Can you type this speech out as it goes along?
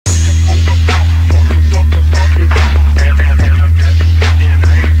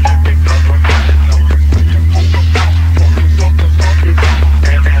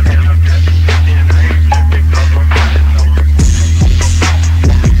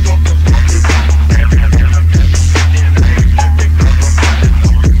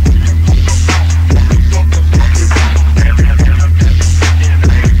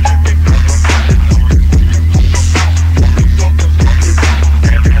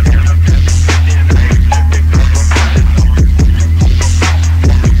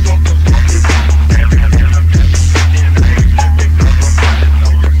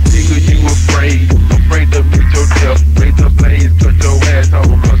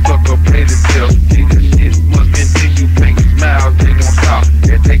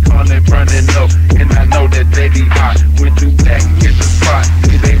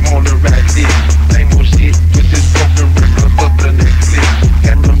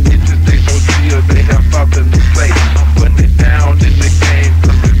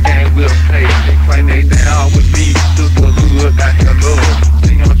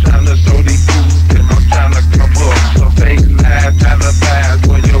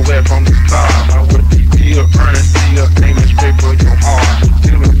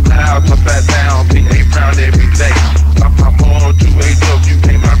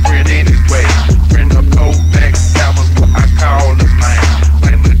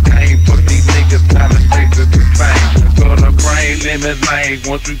the lane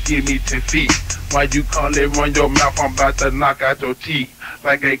once you give me 10 feet. Why you call it run your mouth? I'm about to knock out your teeth.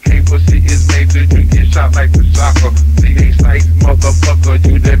 Like AK pussy is made to you get shot like the soccer. CA sight, motherfucker,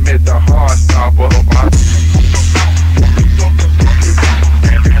 you that met the hard stopper.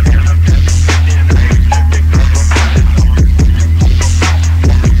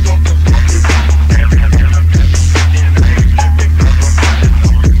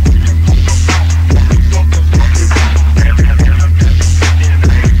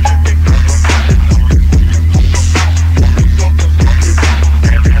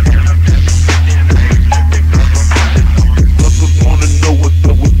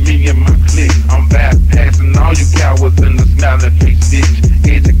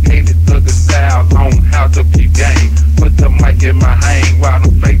 Educated thug style on how to keep game. Put the mic in my hand while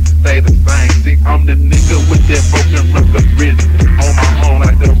the face stay the same. See, I'm the nigga with that broken record written on my own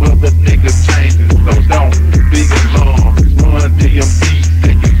like the other niggas changing. So don't be alarmed. Run DMC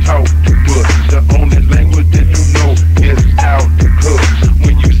that you talk to, but the only language that you know is how to cook.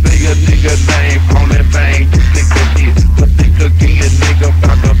 When you say a nigga name on that thing, you think that it. But think again, nigga,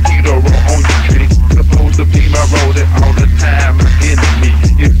 about the Peter on your trick. Supposed to be my road all the time, my enemy.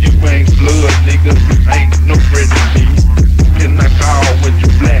 If you ain't blood, nigga, you ain't no friend to me. Can I call when you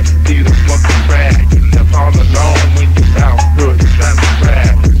black? Need a fucking ride. You left all alone when you out here trying to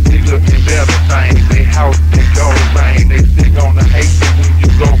ride. Nigga can better things. They house, they go bang. They still gonna hate you when you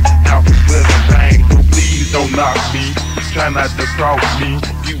go out with a bang. So please don't knock me. Try not to cross me.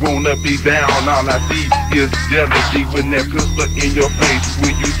 You wanna be down, all I see is jealousy. When that pistol in your face,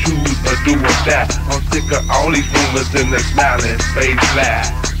 will you choose or do or die? I'm sick of all these rumors and the smiling face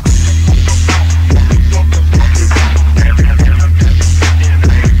lie.